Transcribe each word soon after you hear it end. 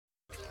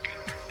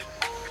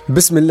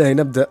بسم الله.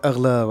 نبدأ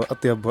أغلى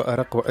وأطيب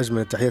وأرق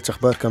وأجمل التحيات.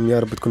 أخباركم؟ يا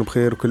رب تكونوا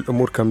بخير وكل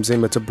أموركم زي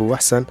ما تبوا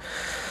وأحسن.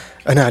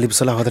 أنا علي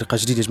بصلاح وهذا لقاء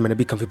جديد يجمعنا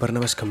بكم في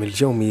برنامجكم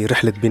اليومي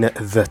رحلة بناء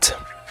الذات.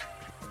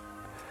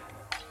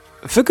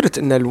 فكرة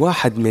أن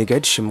الواحد ما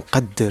يقعدش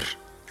مقدر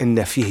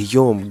أن فيه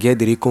يوم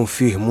قادر يكون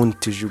فيه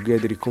منتج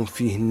وقادر يكون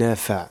فيه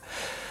نافع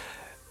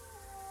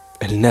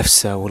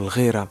النفسه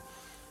والغيرة،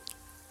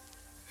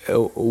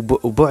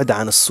 وبعد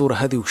عن الصورة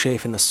هذه،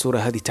 وشايف أن الصورة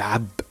هذه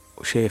تعب،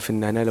 وشايف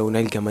ان انا لو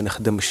نلقى ما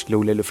نخدمش،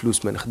 لولا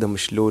الفلوس ما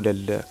نخدمش،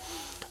 لولا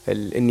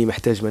اني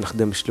محتاج ما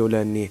نخدمش،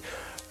 لولا اني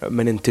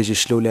ما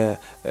ننتجش، لولا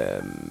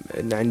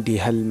ان عندي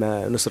هل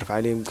ما نصرف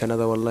عليه، ممكن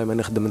هذا والله ما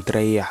نخدم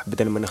نتريح،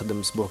 بدل ما نخدم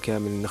اسبوع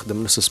كامل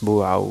نخدم نص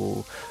اسبوع،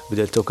 او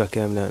بدل توكة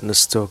كاملة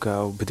نص توكة،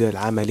 او بدل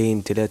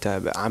عملين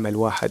ثلاثة عمل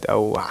واحد،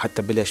 او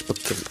حتى بلاش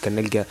بكل كان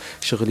نلقى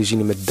شغل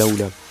يجيني من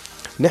الدولة.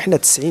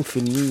 نحن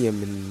 90%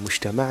 من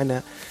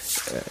مجتمعنا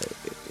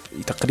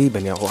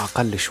تقريبا او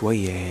اقل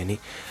شوية يعني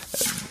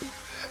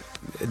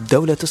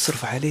الدولة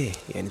تصرف عليه.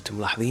 يعني انتم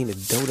ملاحظين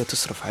الدولة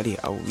تصرف عليه،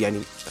 او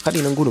يعني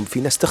خلينا نقولهم في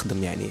ناس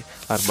تخدم يعني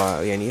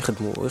يعني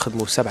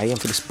يخدموا 7 ايام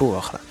في الاسبوع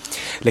اخرى،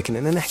 لكن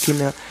انا نحكي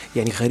لنا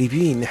يعني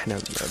غريبين، نحن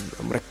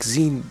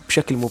مركزين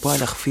بشكل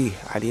مبالغ فيه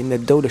على ان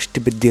الدولة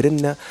تبي تدير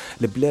لنا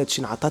البلاد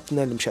شن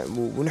عطتنا،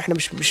 ونحن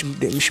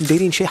مش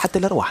مديرين شيء حتى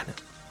لارواحنا.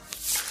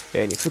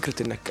 يعني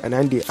فكرة انك انا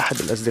عندي احد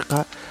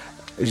الاصدقاء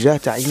جاء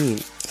تعيين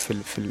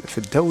في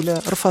الدولة،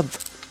 رفض.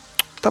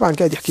 طبعا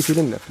قاعد يحكي في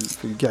لنا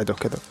في القعدة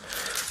وكذا،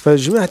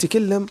 فالجماعة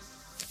تكلم،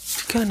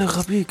 كان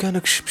غبي،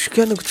 كانك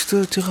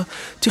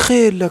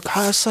تخيل لك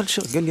حاصل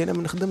شغل. قال لي انا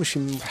ما نخدمش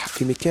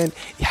في مكان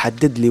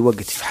يحدد لي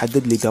وقت،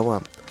 يحدد لي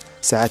دوام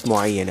ساعات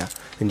معينة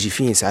نجي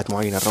فيه، ساعات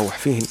معينة نروح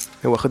فيه.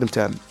 هو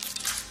خدمته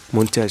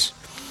مونتاج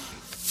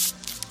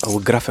او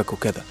جرافيك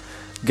وكذا.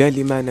 قال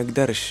لي ما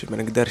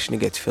نقدرش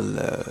نقعد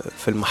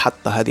في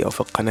المحطة هذه او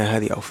في القناة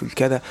هذه او في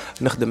الكذا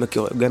نخدم.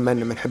 قال ما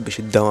نحبش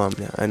الدوام،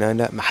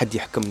 انا ما حد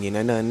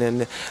يحكمني، أنا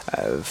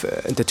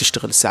انت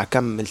تشتغل الساعة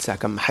كم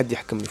ما حد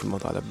يحكمني في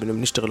الموضوع هذا.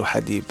 بنشتغل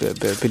وحدي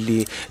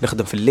باللي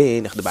نخدم في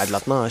الليل، نخدم بعد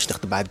 12،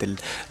 نخدم بعد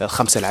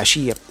 5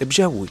 العشية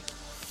بجوي.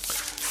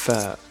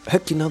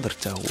 فهكي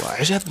نظرته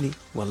وعجبني،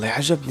 والله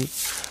عجبني.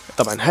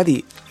 طبعا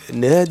هذه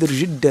نادر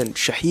جدا،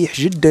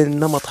 شحيح جدا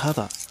النمط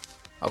هذا،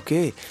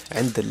 اوكي،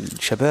 عند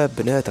الشباب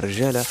بنات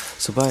رجالة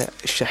صبايا،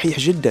 شحيح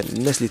جدا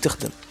الناس اللي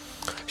تخدم،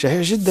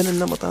 شحيح جدا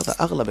النمط هذا.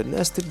 اغلب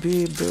الناس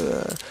تبي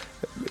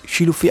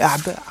شيلوا في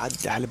اعباء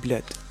على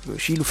البلاد،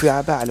 شيلوا في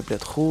اعباء على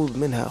البلاد، خذ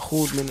منها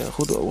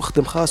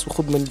واخدم خاص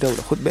وخذ من الدولة،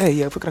 خذ بها.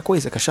 هي فكرة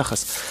كويسة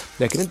كشخص،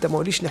 لكن انت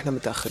ما ليش نحن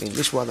متاخرين،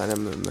 ليش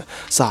وضعنا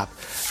صعب؟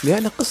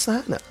 لان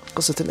قصة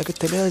انك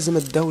انت لازم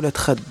الدولة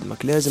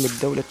تخدمك، لازم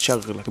الدولة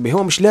تشغلك.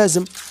 هو مش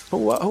لازم،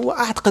 هو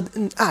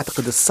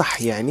اعتقد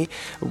الصح يعني.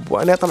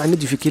 وانا طبعا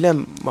ندي في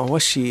كلام ما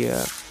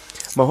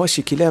هوش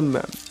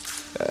كلام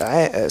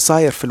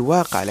صاير في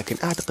الواقع، لكن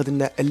أعتقد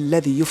أن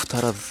الذي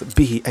يفترض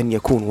به أن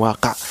يكون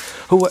واقع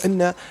هو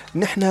أن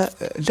نحن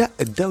لا،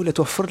 الدولة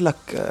توفر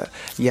لك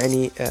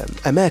يعني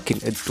أماكن،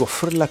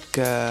 توفر لك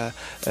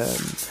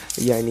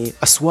يعني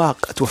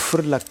أسواق،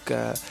 توفر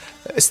لك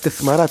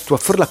استثمارات،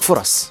 توفر لك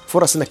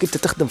فرص أنك أنت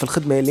تخدم في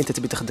الخدمة اللي أنت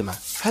تبي تخدمها.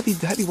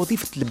 هذه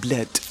وظيفة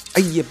البلاد،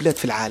 أي بلاد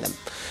في العالم.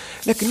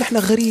 لكن نحن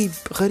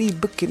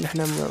غريب بك،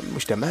 نحن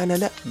مجتمعنا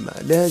لا،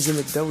 لازم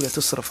الدولة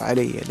تصرف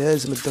عليه،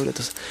 لازم الدولة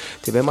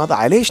تبقى ما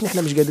علاش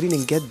نحن مش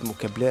قادرين نقدمه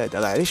كبلاد.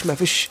 علاش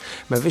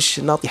ما فيش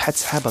ناطحات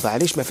سحاب؟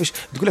 علاش ما فيش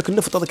تقول لك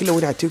النفط هذا كله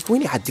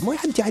وين يعدي؟ ما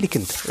يعدي عليك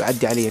انت،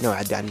 يعدي علي انا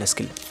ويعدي على الناس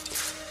كلها.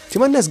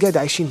 ما الناس قاعدة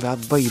عايشين في هذا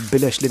الضي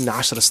ببلاش لنا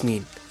 10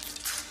 سنين.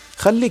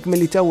 خليك من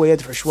اللي تو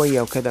يدفع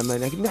شوية وكذا، ما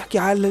نحكي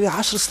على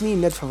 10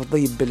 سنين ندفع في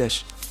الضي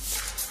ببلاش،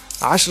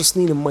 10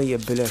 سنين المية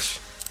ببلاش.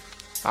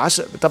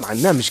 طبعا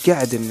أنا مش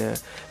قاعد إن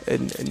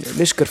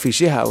نشكر في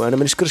شيء، وأنا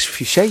ما نشكرش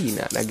في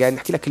شيء، أنا قاعد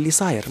نحكي لك اللي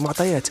صاير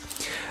معطيات.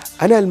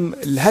 أنا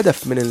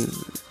الهدف من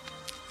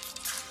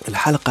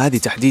الحلقة هذه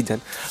تحديدا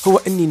هو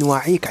أني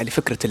نوعيك على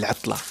فكرة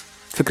العطلة،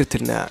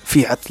 فكرة أن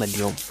في عطلة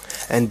اليوم،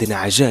 عندنا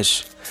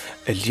عجاج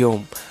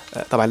اليوم.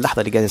 طبعا اللحظة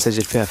اللي قاعد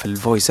نسجل فيها في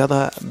الفويس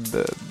هذا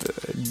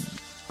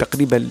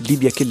تقريبا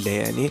ليبيا كلها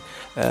يعني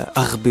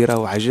أغبرة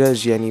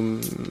وعجاج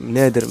يعني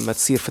نادر ما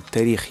تصير في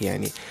التاريخ.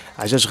 يعني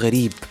عجاج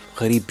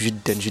غريب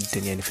جدا جدا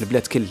يعني في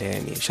البلاد كلها،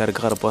 يعني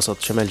شرق غرب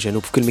وسط شمال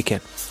جنوب في كل مكان.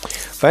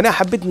 فأنا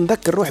حبيت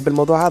نذكر روحي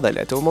بالموضوع هذا،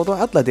 لأنه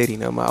موضوع عطلة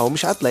ديرينا أو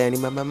مش عطلة، يعني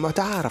ما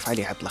تعارف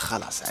عليه عطلة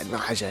خلاص، يعني ما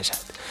عجاج هذا.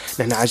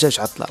 نحن عجاج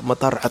عطلة،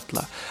 مطر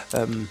عطلة،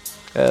 أم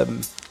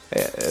أم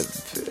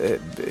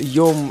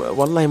يوم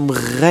والله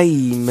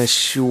مغيمة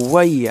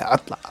شوية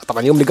عطلة.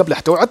 طبعا اليوم اللي قبله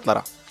حتى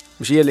عطلة،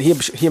 مش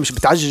هي مش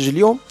بتعجج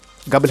اليوم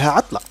قبلها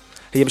عطلة،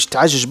 هي مش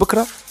تعجج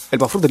بكرة،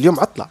 المفروض اليوم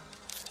عطلة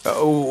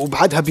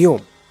وبعدها بيوم.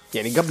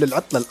 يعني قبل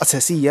العطلة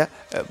الأساسية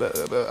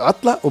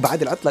عطلة،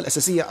 وبعد العطلة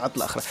الأساسية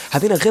عطلة أخرى.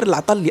 هذين غير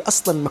العطل اللي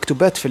أصلا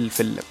مكتوبات في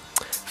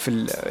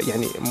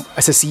يعني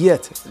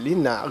أساسيات،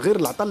 لأن غير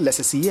العطل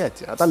الأساسيات،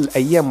 عطل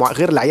الأيام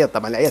غير الأعياد.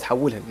 طبعا الأعياد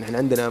حولها، نحن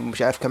عندنا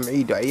مش عارف كم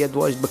عيد وعياد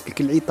واجد،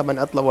 كل عيد طبعا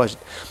عطلة واجد.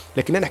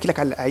 لكن أنا أحكي لك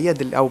على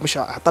الأعياد أو مش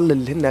عطل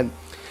اللي هن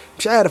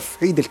مش عارف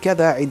عيد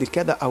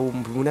الكذا او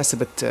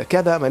بمناسبه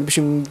كذا، ما نبيش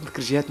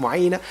نذكر جهات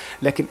معينه،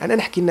 لكن انا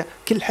نحكي ان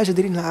كل حاجه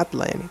دايرين لها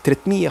عطله. يعني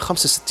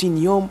 365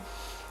 يوم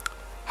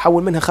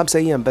حول منها 5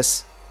 ايام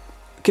بس،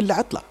 كل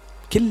عطله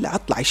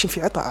عايشين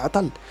في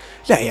عطل.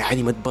 لا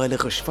يعني ما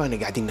تبالغش، فانا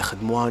قاعدين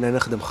نخدم، وانا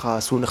نخدم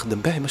خاص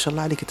ونخدم باهي، ما شاء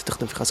الله عليك انت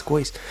تخدم في خاص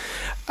كويس.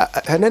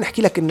 انا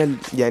نحكي لك ان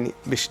يعني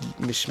مش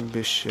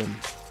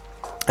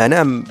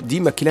انا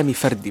ديما كلامي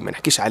فردي، ما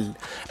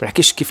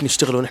نحكيش كيف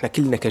نشتغل ونحن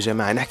كلنا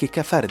كجماعه، نحكي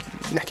كفرد،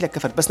 نحكي لك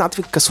كفرد، بس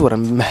نعطيك كصوره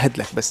نمهد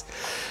لك بس.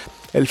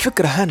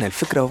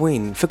 الفكره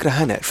وين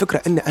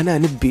الفكره ان انا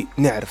نبي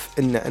نعرف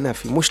ان انا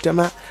في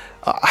مجتمع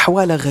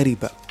احواله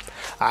غريبه،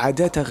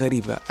 عاداته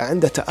غريبة،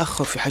 عنده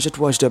تأخر في حاجات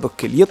واجدة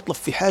بكل، يطلب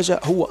في حاجة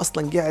هو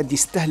أصلا قاعد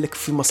يستهلك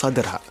في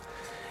مصادرها.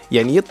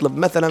 يعني يطلب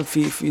مثلا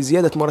في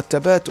زيادة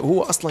مرتبات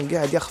وهو أصلا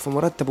قاعد ياخذ في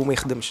مرتب وما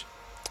يخدمش،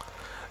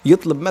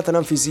 يطلب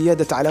مثلا في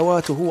زيادة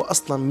علاوات وهو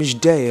أصلا مش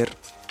داير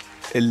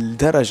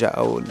الدرجة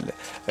أو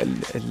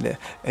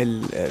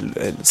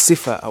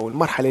الصفة أو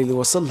المرحلة اللي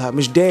وصلها،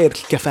 مش داير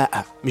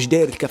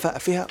الكفاءة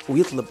فيها،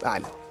 ويطلب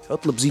أعلى،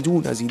 يطلب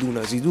زيدونا.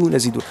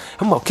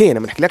 هم أوكي، أنا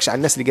ما نحكيلكش عن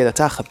الناس اللي قاعدة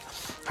تاخذ،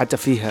 حتى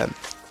فيها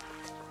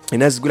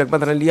الناس تقول لك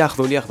مثلا اللي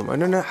ياخذوا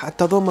أنا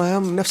حتى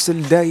ضمهم نفس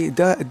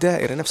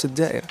الدائرة، نفس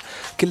الدائرة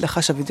كلها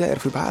خاشة في دائرة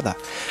في بعضها.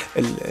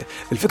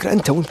 الفكرة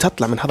أنت وانت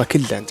تطلع من هذا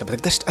كله، أنت ما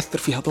تقدرش تأثر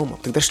فيها ضمة، ما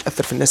تقدرش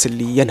تأثر في الناس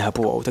اللي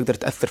ينهبوا، أو تقدر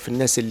تأثر في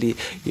الناس اللي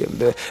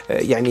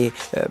يعني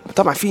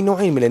طبعا في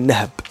نوعين من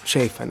النهب،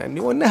 شايف أنا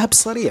أنه النهب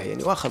صريح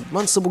يعني واخذ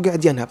منصب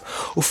وقاعد ينهب،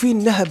 وفي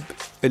النهب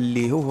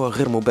اللي هو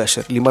غير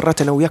مباشر، اللي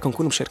مرات أنا وياك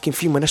نكون مشاركين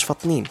فيه مناش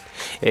فطنين.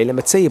 يعني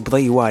لما تسيب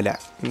ضي والع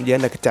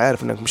لأنك أنت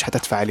عارف أنك مش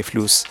حتدفع عليه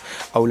فلوس،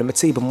 أو لما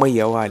تسيب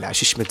مية والع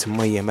ششمة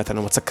مية مثلا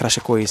وما تسكرهاش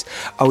كويس،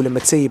 أو لما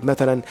تسيب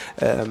مثلا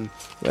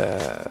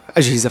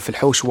أجهزة في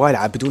الحوش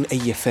والعة بدون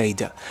أي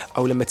فايدة،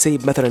 أو لما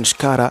تسيب مثلا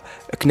شكارة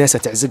كناسة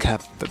تعزقها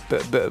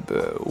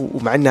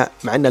ومعنا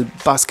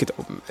الباسكت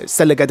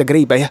السلة قاعدة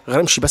قريبة،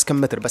 غرمشي بس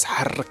كم متر، بس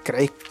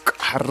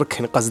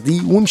حركهن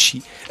قصدي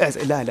وامشي،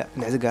 لا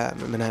نعزقها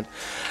من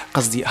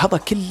قصدي. هذا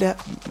كله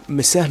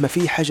مساهمة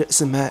فيه حاجة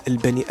اسمها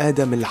البني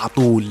آدم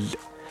العطول،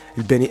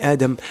 البني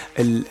آدم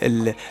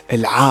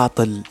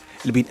العاطل،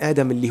 البني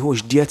آدم اللي هو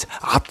جديات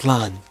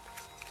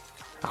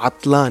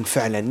عطلان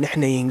فعلا.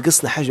 نحن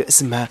ينقصنا حاجة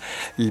اسمها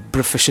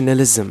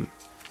البروفيشناليزم،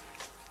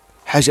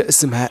 حاجة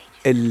اسمها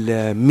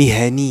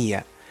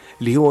المهنية،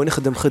 اللي هو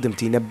نخدم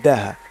خدمتي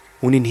نبداها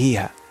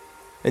وننهيها،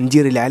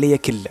 ندير اللي عليا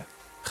كله،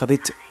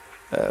 خذيت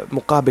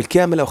مقابل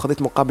كامل أو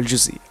خذيت مقابل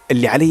جزئي،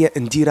 اللي عليا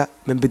نديره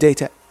من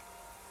بدايته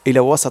إلى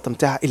وسط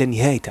متاعه إلى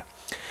نهايته.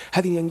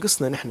 هذه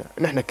ينقصنا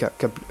نحن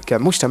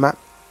كمجتمع،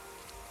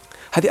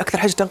 هذه أكثر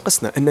حاجة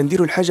تنقصنا، أن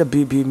ندير الحاجة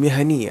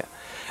بمهنية،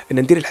 أن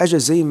ندير الحاجة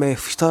زي ما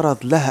يفترض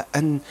لها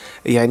أن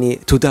يعني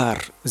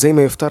تدار، زي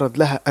ما يفترض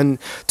لها أن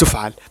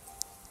تفعل.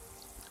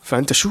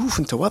 فأنت شوف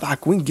أنت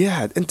وضعك وين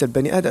قاعد، أنت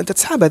البني آدم، أنت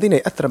تسحب هذين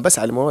يأثر بس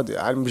على المواد،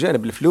 على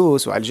الجانب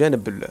الفلوس وعلى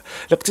الجانب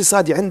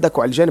الاقتصادي عندك،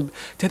 وعلى الجانب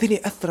هذين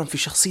يأثر في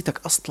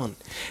شخصيتك أصلا.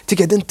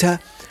 تقعد أنت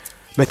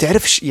ما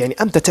تعرفش، يعني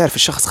أمتى تعرف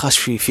الشخص خاش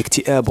في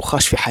اكتئاب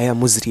وخاش في حياة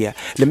مزرية؟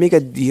 لما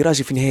يقعد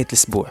يراجع في نهاية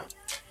الأسبوع،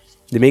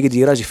 لما يقعد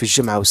يراجع في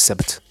الجمعة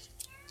والسبت،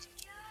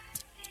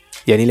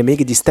 يعني لما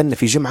يقعد يستنى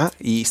في جمعة،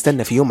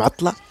 يستنى في يوم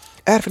عطلة،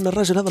 أعرف أن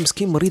الرجل هذا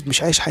مسكين مريض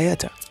مش عايش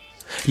حياته.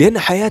 لأن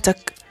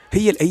حياتك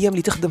هي الأيام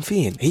اللي تخدم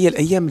فيهن، هي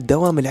الأيام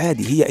الدوام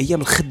العادي، هي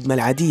أيام الخدمة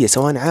العادية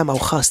سواء عام أو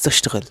خاص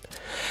تشتغل.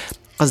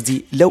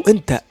 قصدي لو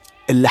أنت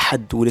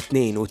الأحد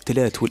والاثنين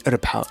والثلاث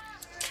والأربعاء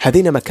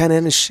هذين ما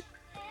كانش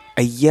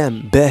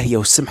أيام باهية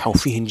وسمحة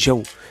وفيهن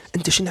جو،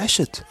 أنت شن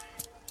عشت؟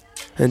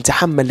 أنت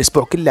حمل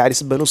الأسبوع كله على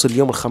سبب نوصل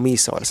اليوم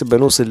الخميس، أو على سبب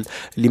نوصل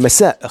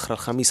لمساء آخر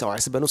الخميس، أو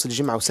على سبب نوصل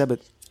الجمعة وسبت.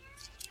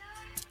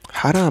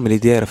 حرام اللي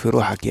دايره في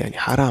روحك، يعني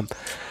حرام.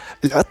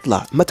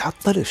 العطلة ما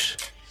تعطلش،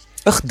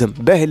 اخدم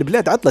باهي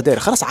البلاد عطلة دايره،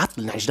 خلاص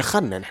عطل، نحن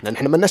دخلنا،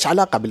 نحن ما لناش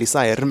علاقة باللي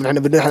صاير،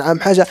 نحن أهم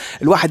حاجة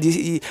الواحد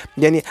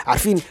يعني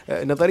عارفين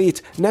نظرية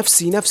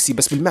نفسي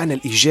بس بالمعنى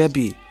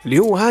الإيجابي، اللي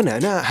هو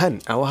أنا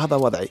أو هذا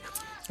وضعي.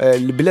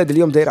 البلاد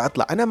اليوم دايره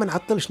عطلة، أنا ما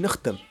نعطلش،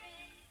 نخدم.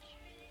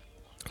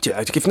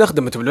 كيف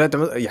نخدم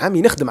يا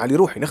عمي؟ نخدم على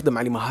روحي، نخدم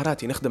على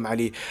مهاراتي، نخدم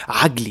على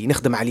عقلي،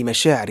 نخدم على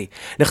مشاعري،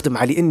 نخدم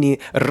على اني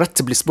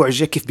نرتب الاسبوع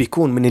الجاي كيف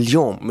بيكون من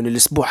اليوم، من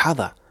الاسبوع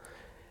هذا.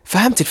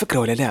 فهمت الفكرة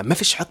ولا لا؟ ما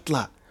فيش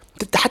عطلة.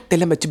 انت حتى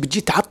لما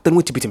تجي تعطل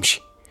وانت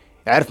بتمشي،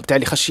 عارف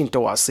بتاعي خشين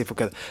تو على الصيف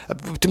وكذا،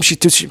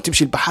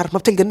 تمشي البحر، ما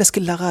بتلقى الناس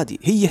كلها غادي،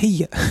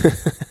 هي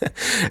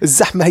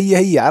الزحمة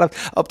هي عرفت،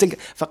 أو بتلقى.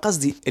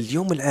 فقصدي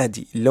اليوم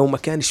العادي لو ما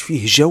كانش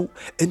فيه جو،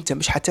 انت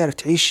مش حتعرف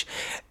تعيش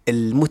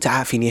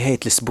المتعة في نهاية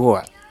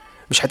الأسبوع،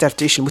 مش حتعرف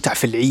تعيش المتعة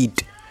في العيد.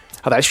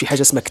 هذا عايش في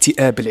حاجة اسمها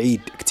اكتئاب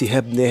العيد،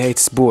 اكتئاب نهاية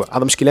أسبوع.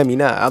 هذا مش كلامي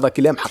أنا، هذا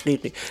كلام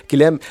حقيقي،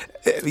 كلام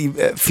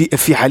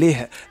في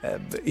عليه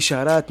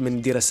إشارات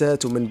من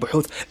دراسات ومن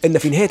بحوث أن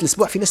في نهاية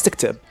الأسبوع في ناس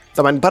تكتئب.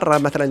 طبعا برا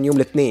مثلا يوم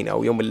الاثنين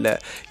أو يوم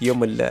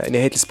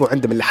نهاية الأسبوع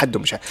عندهم الأحد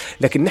ومش،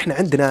 لكن نحن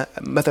عندنا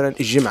مثلا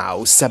الجمعة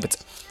أو السبت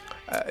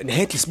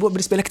نهاية الأسبوع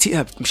بالنسبة له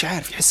اكتئاب، مش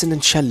عارف، يحس إنه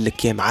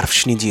نشلك، يا ما عارف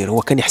شنو يدير.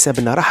 هو كان يحسب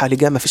إنه راحة،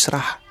 لقى ما فيش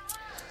راحة.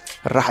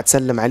 الراحة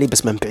تسلم عليه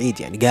بس من بعيد،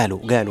 يعني قالوا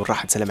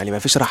الراحة تسلم عليه، ما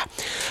فيش راحة.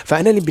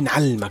 فأنا اللي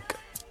بنعلمك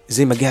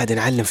زي ما قاعد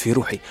نعلم في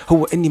روحي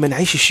هو اني ما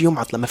نعيشش يوم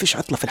عطلة، ما فيش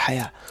عطلة في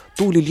الحياة،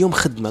 طول اليوم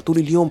خدمة، طول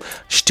اليوم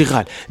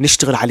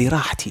نشتغل على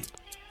راحتي،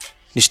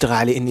 نشتغل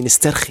على اني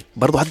نسترخي.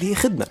 برضو هذه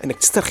خدمة، انك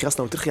تسترخي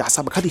اصلا وترخي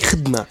اعصابك، هذه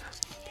خدمة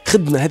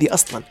هذه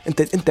اصلا.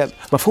 انت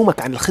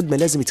مفهومك عن الخدمة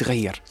لازم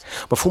يتغير،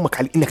 مفهومك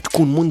عن انك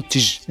تكون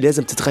منتج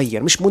لازم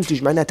تتغير. مش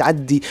منتج معناه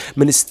تعدي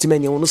من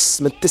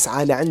 8:30 من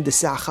 9 لعند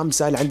الساعة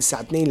 5 لعند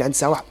الساعة 2 لعند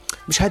الساعة 1،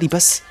 مش هذه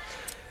بس.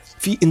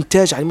 في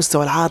إنتاج على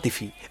المستوى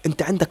العاطفي،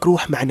 أنت عندك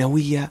روح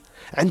معنوية،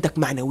 عندك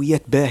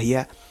معنويات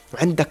باهية،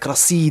 وعندك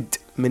رصيد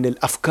من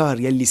الأفكار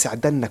يلي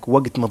ساعدنك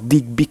وقت ما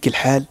تضيق بيك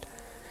الحال،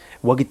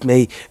 وقت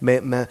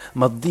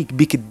ما تضيق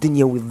بيك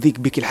الدنيا ويضيق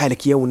بيك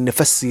الحالك يا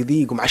والنفس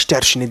يضيق ومعش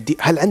تعرفش ندي.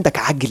 هل عندك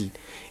عقل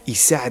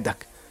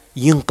يساعدك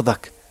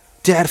ينقذك،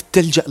 تعرف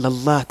تلجأ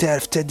لله،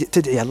 تعرف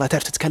تدعي الله،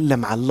 تعرف تتكلم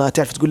مع الله،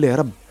 تعرف تقول له يا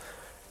رب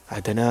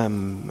عاد أنا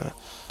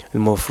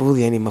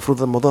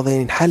المفروض الموضوع ده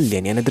ينحل،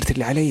 يعني أنا درت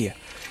اللي علي،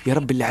 يا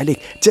رب اللي عليك.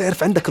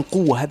 تعرف عندك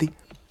القوة هذه،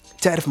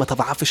 تعرف ما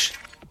تضعفش.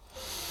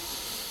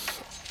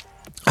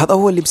 هذا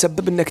هو اللي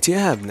بسبب لنا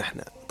اكتئاب نحن.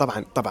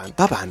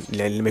 طبعا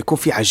لما يكون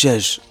في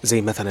عجاج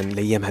زي مثلا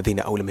الايام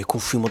هذينا، او لما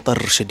يكون في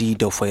مطر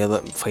شديده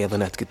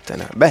وفيضانات، قلت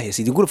انا باهي يا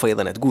سيدي قولوا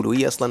فيضانات، قولوا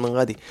هي اصلا من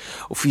غادي،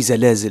 وفي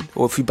زلازل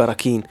وفي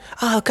براكين،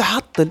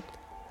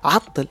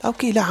 عطل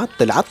اوكي، لا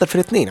عطل في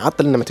الاثنين،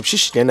 عطل انه ما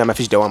تمشيش لان ما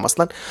فيش دوام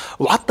اصلا،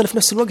 وعطل في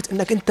نفس الوقت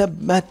انك انت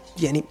ما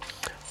يعني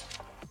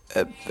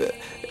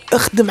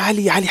اخدم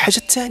علي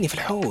حاجات تانية في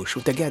الحوش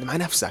وانت قاعد مع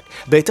نفسك،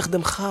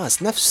 بتخدم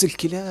خاص، نفس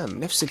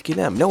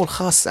الكلام. لو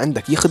الخاص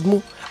عندك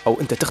يخدمه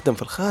او انت تخدم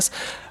في الخاص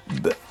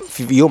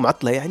في يوم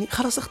عطلة، يعني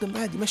خلاص اخدم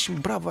عادي، ماشي،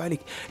 برافو عليك.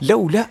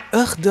 لو لا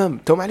اخدم.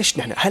 تو معلش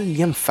نحن هل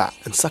ينفع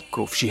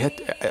نسكروا في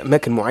جهات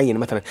اماكن معينة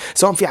مثلا،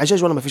 سواء في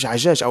عجاج ولا ما فيش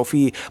عجاج، او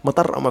في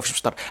مطر او ما فيش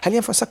مطر، هل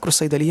ينفع نسكروا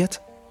الصيدليات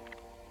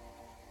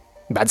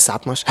بعد الساعة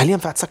 12؟ هل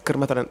ينفع تسكر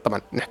مثلا،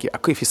 طبعا نحكي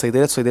اكيد في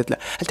صيدليات لا،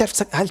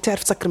 هل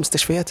تعرف تسكر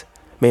مستشفيات؟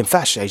 ما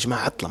ينفعش يا جماعة،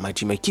 عطلة ما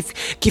يجي،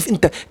 كيف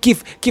انت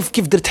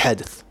كيف درت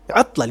حادث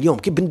عطلة اليوم،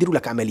 كيف بنديروا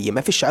لك عملية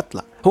ما فيش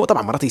عطلة؟ هو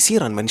طبعا مرات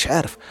يصير ما نش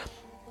عارف،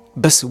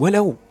 بس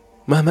ولو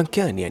مهما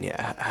كان يعني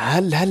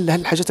هل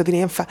الحاجات هذه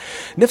ينفع؟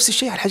 نفس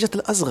الشيء على الحاجات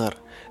الأصغر،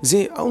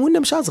 زي او انه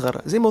مش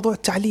أصغر، زي موضوع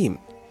التعليم.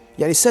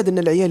 يعني الساد ان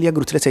العيال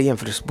يقروا 3 أيام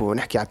في الاسبوع،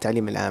 نحكي على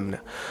التعليم العام،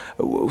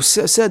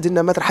 والساد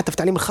ان مثلا حتى في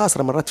التعليم الخاص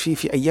مرات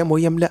في ايام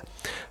وايام لا.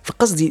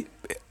 فقصدي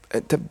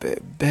انت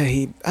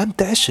باهي،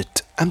 امتى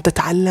عشت، امتى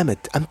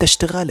تعلمت، امتى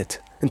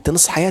اشتغلت؟ انت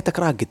نص حياتك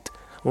راقد،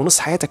 ونص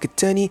حياتك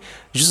التاني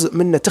جزء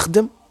منه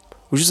تخدم،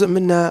 وجزء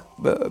منه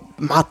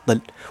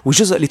معطل،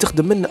 وجزء اللي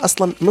تخدم منه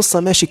اصلا نصه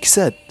ماشي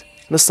كساد،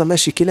 نصه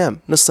ماشي كلام،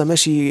 نصه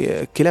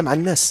ماشي كلام عن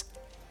الناس.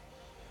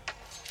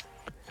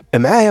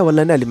 معايا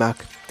ولا انا اللي معك؟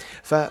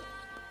 ف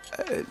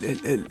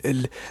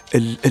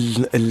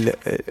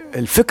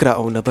الفكرة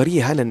او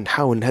النظرية هنا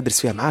نحاول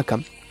ندرس فيها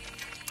معاكم،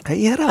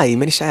 هي رأيي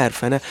مانيش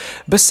عارف أنا،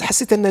 بس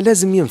حسيت أنه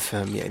لازم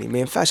ينفهم. يعني ما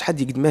ينفعش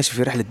حد يقد ماشي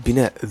في رحلة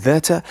بناء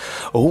ذاته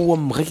وهو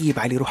مغيب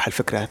عليه روح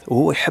الفكرة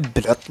وهو يحب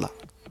العطلة.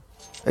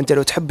 أنت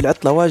لو تحب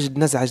العطلة واجد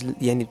نزعج،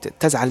 يعني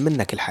تزعل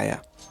منك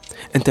الحياة.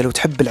 أنت لو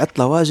تحب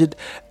العطلة واجد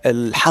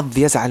الحظ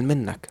يزعل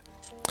منك.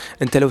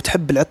 أنت لو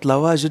تحب العطلة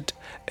واجد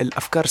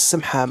الأفكار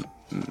السمحة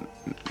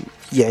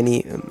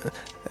يعني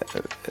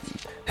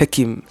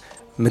هيك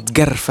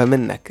متقرفة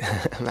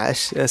منك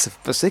معلش آسف،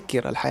 بس هيك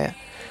الحياة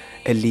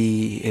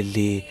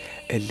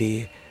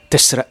اللي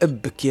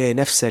تشرب بك يا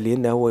نفسه،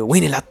 لأنه هو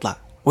وين العطلة،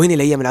 وين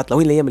الأيام العطلة،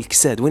 وين الأيام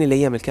الكساد، وين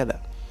الأيام الكذا.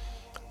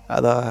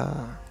 هذا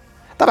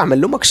طبعا ما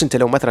نلومكش، انت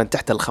لو مثلا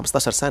تحت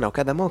 15 سنة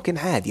وكذا ممكن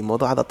عادي،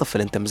 الموضوع هذا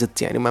طفل انت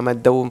مزدت، يعني ما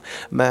تدوم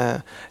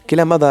ما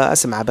كلام هذا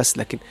اسمع. بس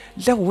لكن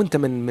لو انت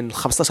من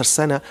 15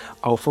 سنة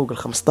او فوق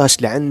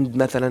 15 لعند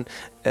مثلا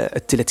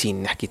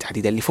 30 نحكي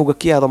تحديدا، اللي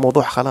فوقك هذا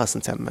موضوع خلاص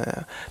انت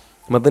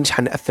ما تظنش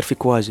حنأثر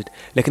فيك واجد.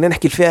 لكن أنا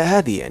أحكي الفئة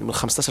هذه يعني من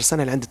 15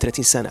 سنة لعند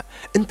 30 سنة،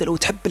 أنت لو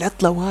تحب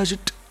العطلة واجد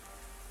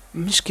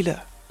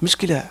مشكلة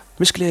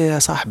يا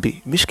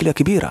صاحبي، مشكلة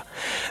كبيرة.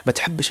 ما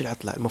تحبش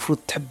العطلة، المفروض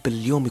تحب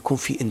اليوم يكون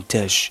في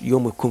إنتاج،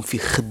 يوم يكون في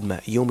خدمة،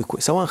 يوم يكون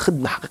سواء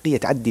خدمة حقيقية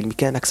تعدي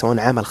لمكانك، سواء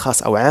عمل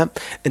خاص أو عام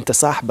أنت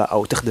صاحبه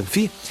أو تخدم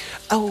فيه،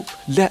 أو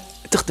لا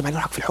تخدم على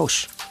روحك في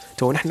الحوش.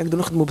 تو نحن نقدر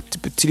نخدمه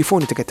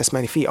بالتليفون انت قاعد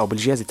تسمعني فيه او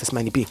بالجهاز اللي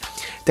تسمعني به،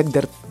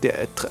 تقدر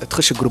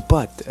تخش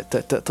جروبات،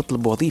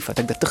 تطلب وظيفة،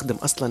 تقدر تخدم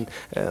اصلا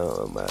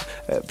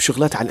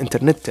بشغلات على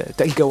الانترنت،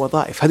 تلقى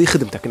وظائف. هذه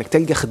خدمتك، انك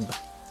تلقى خدمة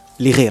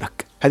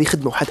لغيرك، هذه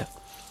خدمة وحدها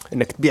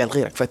انك تبيع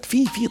لغيرك.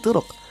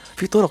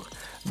 في طرق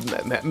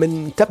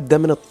من تبدأ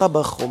من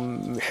الطبخ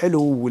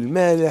وحلو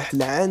والمالح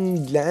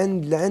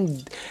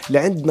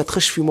لعند ما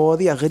تخش في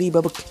مواضيع غريبة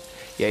بك.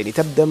 يعني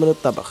تبدأ من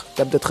الطبخ،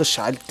 تبدأ تخش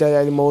على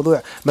يعني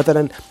موضوع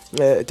مثلا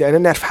أنا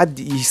نعرف حد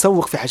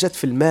يسوق في حاجات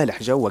في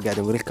المالح جوا، قاعد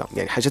أقول لكم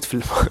يعني حاجات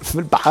في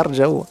البحر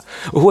جوا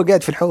وهو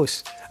قاعد في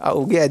الحوش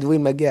أو قاعد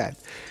وين ما قاعد.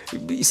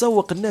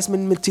 يسوق الناس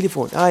من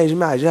التليفون. يا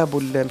جماعة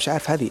جابوا مش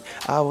عارف هذه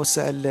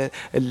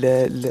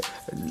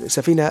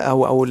السفينة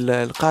أو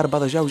القارب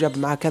هذا جاب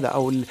معاه كذا،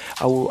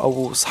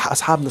 أو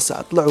أصحابنا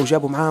طلعوا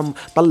جابوا معاهم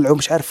طلعوا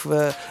مش عارف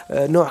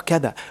نوع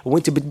كذا،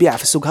 وأنت بتبيع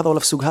في السوق هذا ولا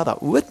في السوق هذا،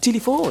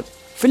 والتليفون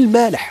في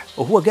المالح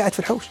وهو قاعد في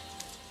الحوش.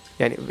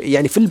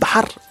 يعني في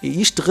البحر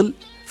يشتغل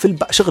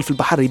شغل في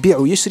البحر، يبيع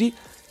ويشتري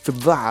في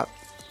بضاعة،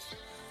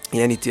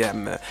 يعني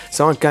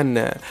سواء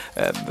كان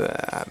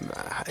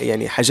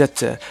يعني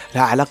حاجات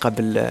لها علاقة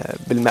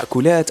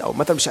بالمأكولات، أو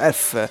مثلا مش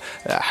عارف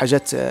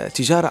حاجات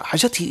تجارة،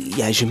 حاجات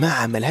يا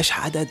جماعة ملهاش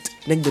عدد.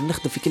 نقدر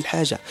نخدم في كل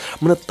حاجة،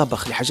 من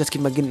الطبخ لحاجات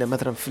كما قلنا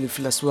مثلا في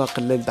الأسواق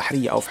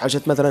البحرية، أو في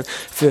حاجات مثلا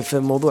في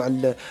موضوع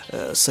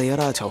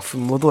السيارات، أو في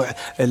موضوع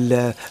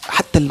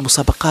حتى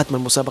المسابقات. من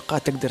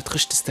المسابقات تقدر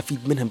تخش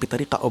تستفيد منهم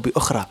بطريقة أو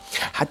بأخرى.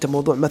 حتى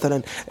موضوع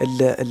مثلا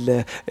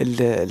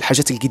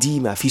الحاجات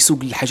القديمة، في سوق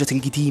الحاجات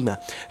القديمة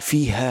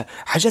فيها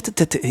حاجات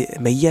انت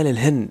ميال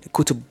لهن،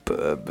 كتب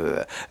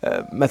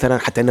مثلا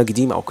حتى انها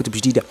قديمه او كتب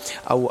جديده،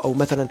 او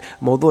مثلا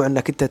موضوع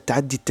انك انت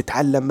تعدي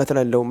تتعلم،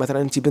 مثلا لو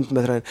مثلا انت بنت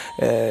مثلا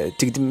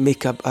تقدم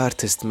ميك اب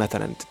ارتست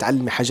مثلا،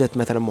 تتعلمي حاجات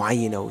مثلا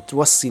معينه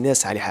وتوصي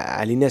ناس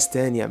على ناس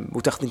تانية،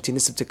 وتاخذي انت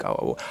نسبتك،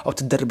 او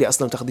تتدربي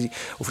اصلا وتاخذي،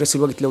 وفي نفس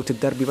الوقت لو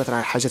تتدربي مثلا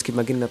على حاجات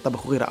كما قلنا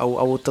الطبخ وغيرها،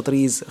 او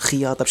التطريز،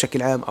 خياطه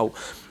بشكل عام،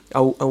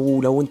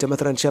 او لو انت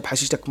مثلا شاب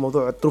حشيشتك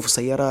موضوع ظروف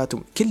السيارات،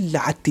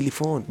 كلها على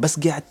التليفون بس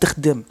قاعد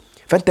تخدم.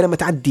 فانت لما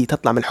تعدي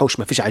تطلع من الحوش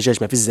ما فيش عجاج،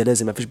 ما فيش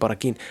زلازل، ما فيش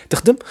براكين،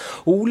 تخدم.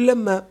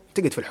 ولما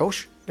تقعد في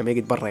الحوش، لما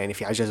يقعد برا يعني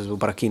في عجاز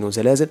وبراكين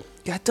وزلازل،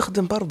 قاعد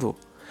تخدم برضو.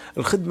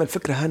 الخدمة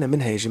الفكرة هنا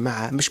منها يا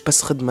جماعة مش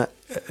بس خدمة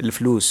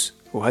الفلوس،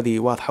 وهذه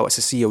واضحة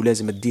وأساسية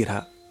ولازم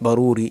تديرها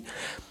ضروري.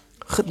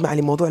 خدمة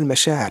على موضوع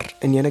المشاعر،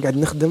 اني انا قاعد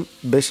نخدم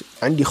باش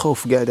عندي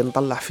خوف قاعد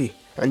نطلع فيه،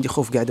 عندي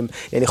خوف قاعد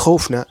يعني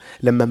خوفنا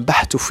لما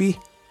نبحثوا فيه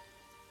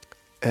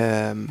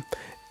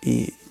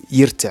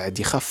يرتعد،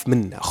 يخاف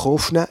منا.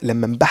 خوفنا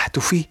لما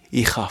نبحثوا فيه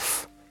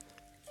يخاف،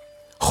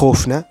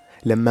 خوفنا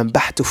لما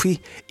نبحثوا فيه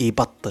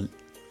يبطل،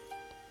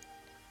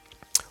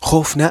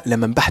 خوفنا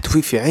لما نبحثوا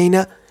فيه في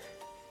عينه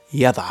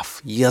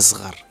يضعف،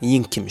 يصغر،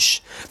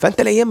 ينكمش.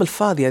 فأنت الأيام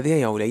الفاضية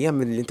ذي، أو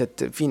الأيام اللي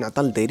أنت فين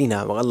عطل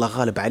دايرينها والله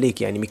غالب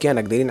عليك، يعني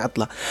مكانك دايرين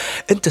عطلة،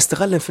 أنت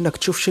استغلن في أنك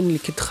تشوف شنو اللي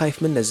كنت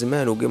خايف منه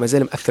زمان وما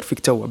زال مأثر فيك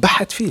توا،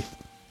 بحث فيه.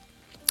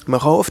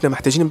 مخاوفنا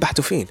محتاجين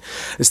نبحثوا فين.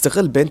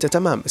 استغل بأنت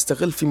تمام،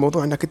 استغل في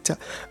موضوع أنك أنت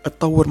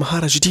تطور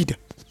مهارة جديدة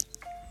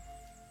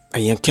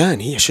أيا كان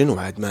هي شنو،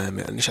 عاد ما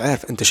مش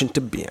عارف أنت شنو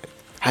تبي، يعني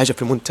حاجة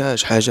في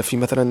المونتاج، حاجة في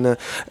مثلا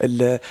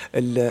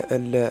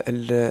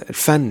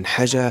الفن،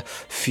 حاجة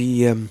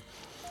في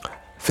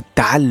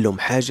التعلم،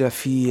 حاجة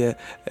في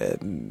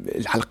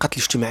الحلقات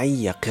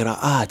الاجتماعية،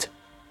 قراءات.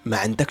 ما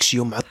عندكش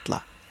يوم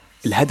عطلة.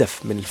 الهدف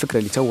من الفكرة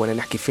اللي تونا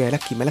نحكي فيها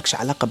لك ما لكش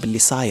علاقة باللي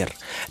صاير،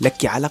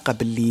 لك علاقة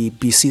باللي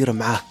بيصير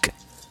معك،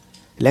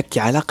 لك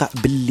علاقة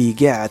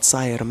باللي قاعد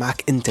صاير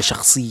معك أنت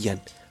شخصيا.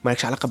 ما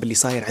لكش علاقة باللي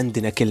صاير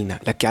عندنا كلنا،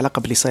 لك علاقة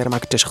باللي صاير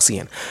معك أنت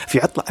شخصيا. في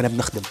عطلة أنا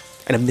بنخدم،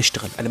 أنا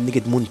بنشتغل، أنا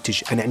بنقد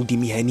منتج، أنا عندي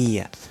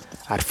مهنية.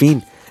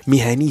 عارفين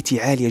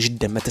مهنيتي عالية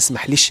جدا، ما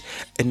تسمح ليش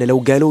إن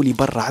لو قالوا لي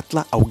برا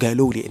عطلة أو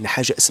قالوا لي إن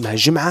حاجة اسمها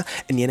جمعة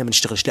إني أنا ما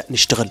نشتغلش. لا،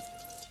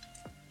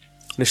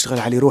 نشتغل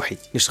على روحي،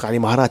 نشتغل على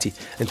مهاراتي،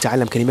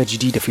 نتعلم كلمات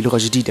جديدة في لغة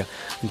جديدة،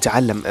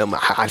 نتعلم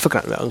على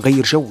فكرة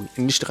نغير جوي،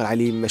 نشتغل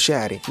على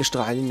مشاعري،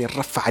 نشتغل على إني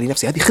نرفع على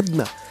نفسي. هذه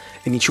خدمة.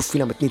 إني نشوف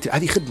فيلم 2،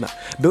 هذه خدمة.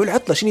 بقول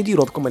عطلة شنو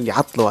يديروا هذكم اللي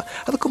عطلوا؟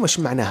 هذكم ايش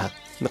معناها؟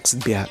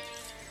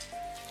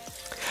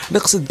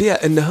 نقصد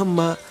بها إن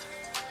هم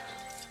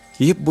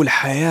يبوا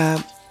الحياة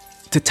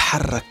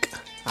تتحرك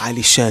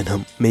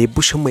علشانهم، ما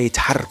يبوش هم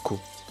يتحركوا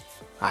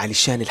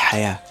علشان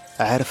الحياة.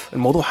 عارف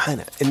الموضوع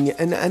هنا اني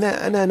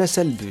انا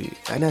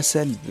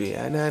سلبي،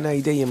 انا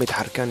يدي ما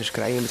يتحركانش،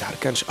 كراعي ما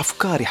يتحركانش،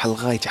 افكاري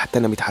حلغايتي حتى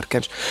انا ما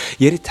يتحركانش.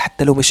 يا ريت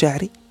حتى لو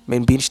مشاعري ما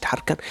ينبينش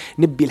تحركان،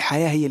 نبي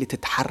الحياة هي اللي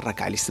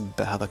تتحرك على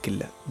سبة هذا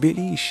كله.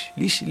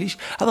 ليش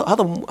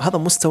هذا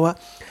مستوى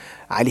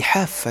علي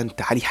حاف،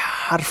 انت علي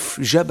حرف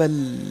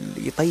جبل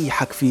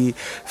يطيحك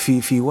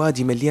في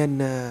وادي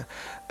مليان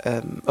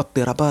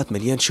اضطرابات،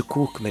 مليان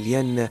شكوك،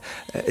 مليان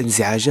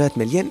انزعاجات،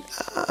 مليان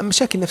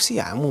مشاكل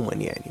نفسية عموما.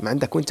 يعني ما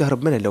عندك وين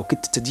تهرب منها لو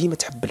كنت تديما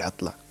تحب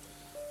العطلة.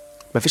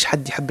 ما فيش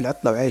حد يحب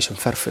العطلة وعايش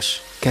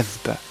مفرفش،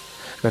 كذبة.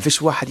 ما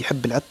فيش واحد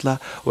يحب العطلة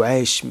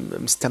وعايش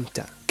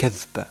مستمتع،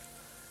 كذبة.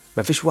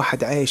 ما فيش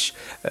واحد عايش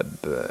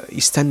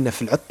يستنى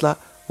في العطلة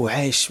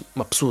وعايش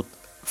مبسوط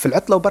في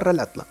العطلة وبرا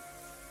العطلة.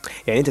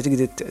 يعني انت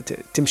تقدر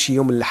تمشي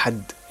يوم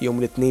الأحد، يوم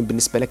الاثنين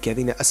بالنسبة لك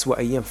هذين أسوأ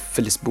أيام في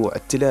الأسبوع.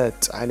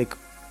 الثلاث عليك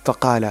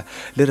ثقالة،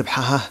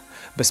 الأربعاء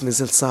بس ما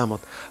زلت صامت،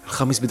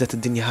 الخميس بدأت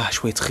الدنيا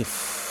شوي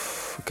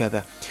تخف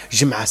وكذا،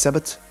 جمعة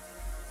سبت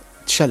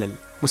تشلل،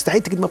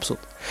 مستحيل تقعد مبسوط.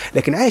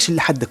 لكن عايش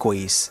الأحد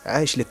كويس،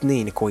 عايش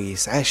الاثنين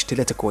كويس، عايش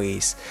ثلاثة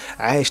كويس،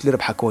 عايش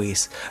الأربعاء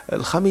كويس،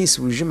 الخميس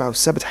والجمعة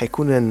والسبت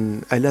حيكون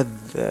ألذ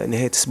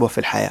نهاية أسبوع في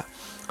الحياة.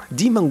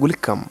 ديما نقول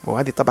لكم،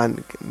 وهذه طبعا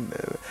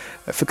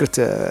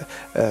فكرة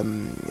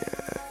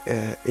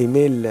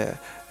إيميل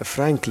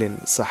فرانكلين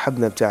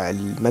صاحبنا بتاع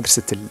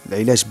مدرسة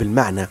العلاج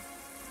بالمعنى،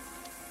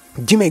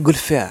 ديما يقول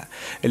فيها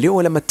اللي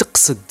هو لما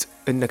تقصد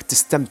انك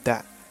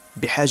تستمتع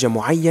بحاجة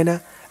معينة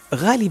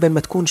غالبا ما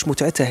تكونش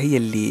متعتها هي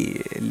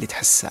اللي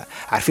تحسها.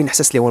 عارفين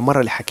احساس اللي اول مرة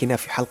اللي حكيناه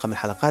في حلقة من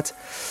الحلقات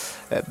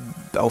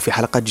او في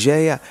حلقات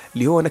جاية،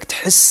 اللي هو انك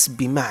تحس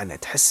بمعنى،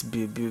 تحس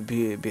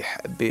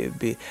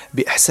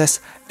باحساس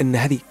ان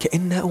هذه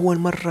كأنها اول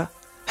مرة،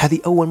 هذه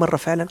اول مرة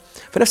فعلا.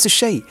 فنفس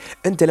الشيء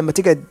انت لما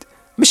تقعد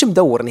مش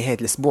مدور نهاية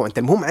الأسبوع، أنت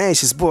المهم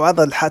عايش أسبوع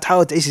هذا،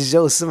 تحاول تعيش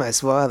الجو السمع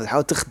الأسبوع هذا،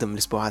 تحاول تخدم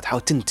الأسبوع هذا،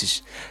 تحاول تنتج،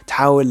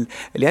 تحاول،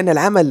 لأن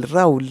العمل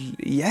راو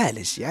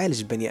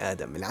يعالج بني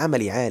آدم،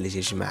 العمل يعالج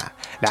يا جماعة،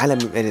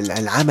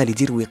 العمل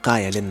يدير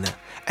وقاية لنا،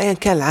 أيا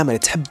كان العمل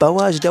تحبه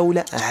واجد أو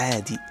لا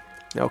عادي.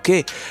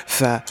 أوكي،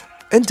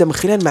 فأنت من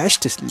خلال ما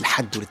عشت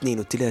الحد والاثنين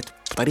والثلاث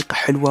بطريقة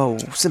حلوة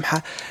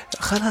وسمحة،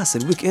 خلاص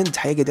الويك إند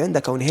حيقعد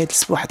عندك أو نهاية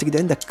الأسبوع حتقعد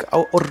عندك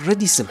أو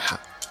أوريدي سمحة.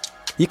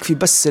 يكفي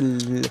بس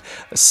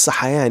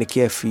الصحيان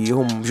كيف في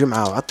يوم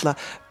جمعة وعطلة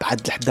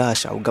بعد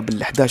ال11 أو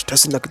قبل ال11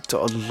 تحس إنك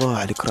الله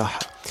عليك راحة.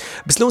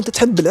 بس لو أنت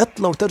تحب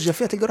العطلة وترجع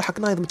فيها تلقى روحك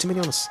نايض من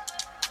 8:30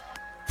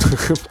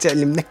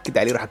 تعلم منكد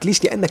على روحك.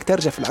 ليش؟ لأنك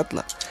ترجع في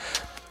العطلة،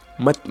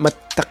 ما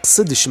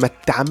تقصدش، ما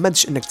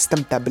تتعمدش انك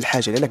تستمتع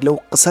بالحاجه، لانك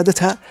لو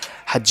قصدتها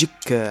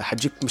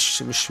حتجيك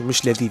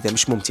مش لذيذه،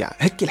 مش ممتعه.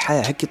 هيك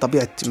الحياه، هيك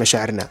طبيعه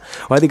مشاعرنا.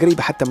 وهذه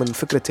قريبه حتى من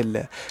فكره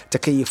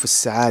التكيف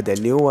والسعاده،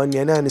 اللي هو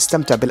اني انا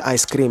نستمتع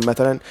بالايس كريم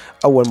مثلا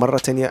اول مره،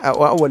 تانية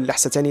او اول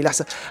لحظه، تاني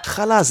لحظه،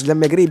 خلاص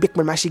لما قريب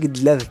يكمل معش يقد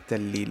لذته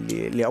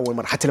اللي اول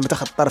مره، حتى لما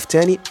تاخذ طرف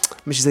تاني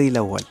مش زي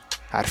الاول.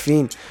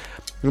 عارفين؟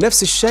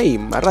 ونفس الشيء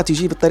مرات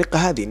يجي بالطريقة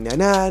هذه، إن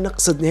أنا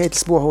نقصد نهاية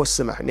الأسبوع هو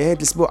السمح، نهاية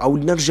الأسبوع أو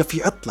نرجع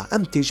في عطلة.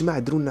 أمتى يا جماعة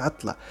ديرونا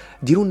عطلة،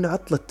 ديرونا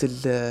عطلة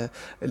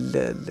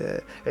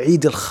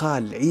عيد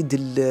الخال،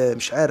 عيد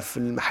مش عارف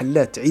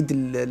المحلات،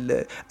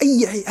 عيد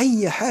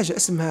أي حاجة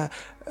اسمها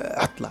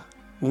عطلة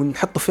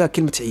ونحط فيها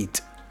كلمة عيد.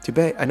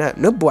 تبقى أنا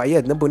نبو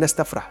عياد، نبو الناس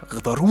تفرح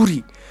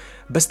ضروري،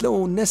 بس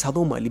لو الناس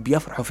هذوما اللي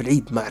بيفرحوا في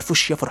العيد ما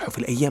عرفوش يفرحوا في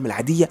الأيام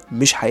العادية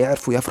مش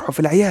حيعرفوا يفرحوا في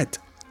الأعياد.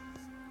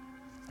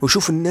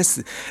 وشوف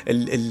الناس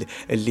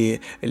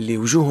اللي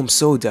وجوههم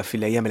سوداء في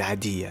الأيام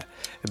العادية،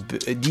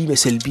 ديما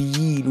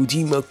سلبيين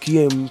وديما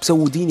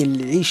مسودين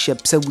العيشة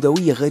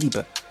بسوداوية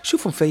غريبة،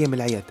 شوفهم في أيام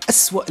الأعياد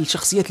أسوأ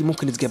الشخصيات اللي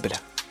ممكن تقابلها.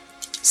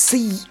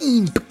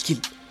 سيئين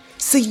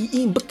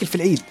بكل في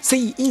العيد،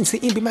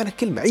 سيئين بمعنى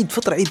الكلمة. عيد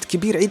فطر، عيد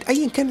كبير، عيد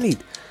أيا كان العيد،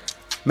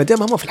 ما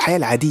دام هم في الحياة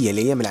العادية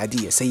الأيام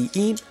العادية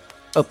سيئين،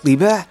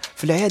 الطباع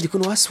في الأعياد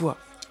يكونوا أسوأ.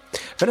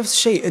 فنفس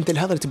الشيء أنت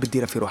هذا اللي تبي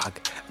تديره في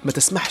روحك، ما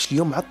تسمحش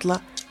اليوم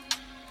عطلة.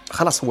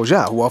 خلاص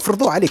هو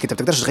فرضوا عليك، انت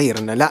بتقدرش تغير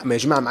انه لا ما يا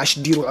جماعه ما عادش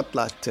تديروا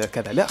عطلات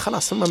كذا، لا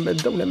خلاص هم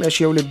الدوله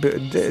ماشيه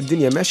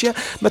والدنيا ماشيه،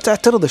 ما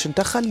تعترضش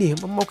انت، خليهم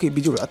هم اوكي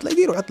بيديروا عطله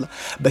يديروا عطله،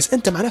 بس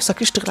انت مع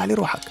نفسك اشتغل على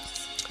روحك.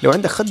 لو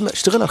عندك خدمه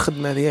اشتغل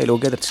الخدمه هذه، لو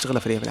قادر تشتغلها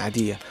في الايام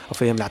العاديه او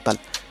في ايام العطل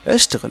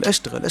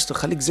اشتغل.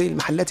 خليك زي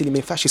المحلات اللي ما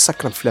ينفعش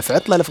يسكرن لا في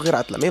عطله لا في غير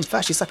عطله، ما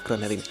ينفعش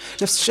يسكرن. هذين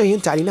نفس الشيء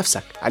انت على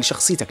نفسك، على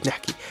شخصيتك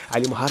نحكي،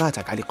 على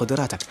مهاراتك، على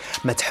قدراتك.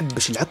 ما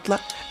تحبش العطله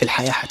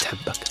الحياه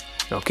حتحبك.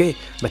 اوكي،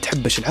 ما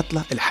تحبش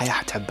العطله الحياه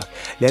حتحبك،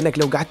 لانك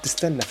لو قعدت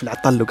تستنى في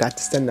العطل وقعدت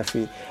تستنى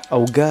في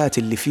اوقات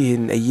اللي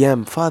فيه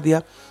ايام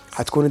فاضيه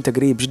حتكون انت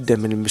قريب جدا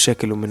من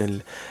المشاكل ومن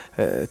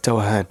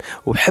التوهان.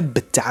 وبحب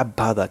التعب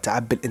هذا،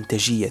 تعب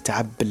الانتاجيه،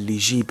 تعب اللي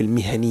يجيب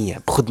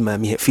المهنيه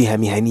بخدمه فيها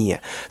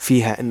مهنيه،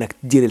 فيها انك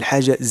تدير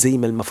الحاجه زي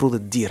ما المفروض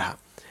تديرها،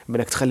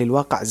 بدك تخلي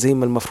الواقع زي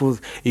ما المفروض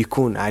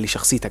يكون، على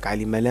شخصيتك،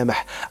 على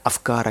ملامح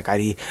افكارك،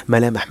 على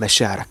ملامح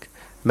مشاعرك.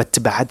 ما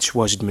تبعدش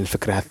واجد من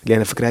الفكرة هذه،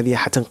 لأن الفكرة هذه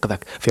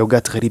حتنقذك في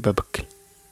أوقات غريبة بك.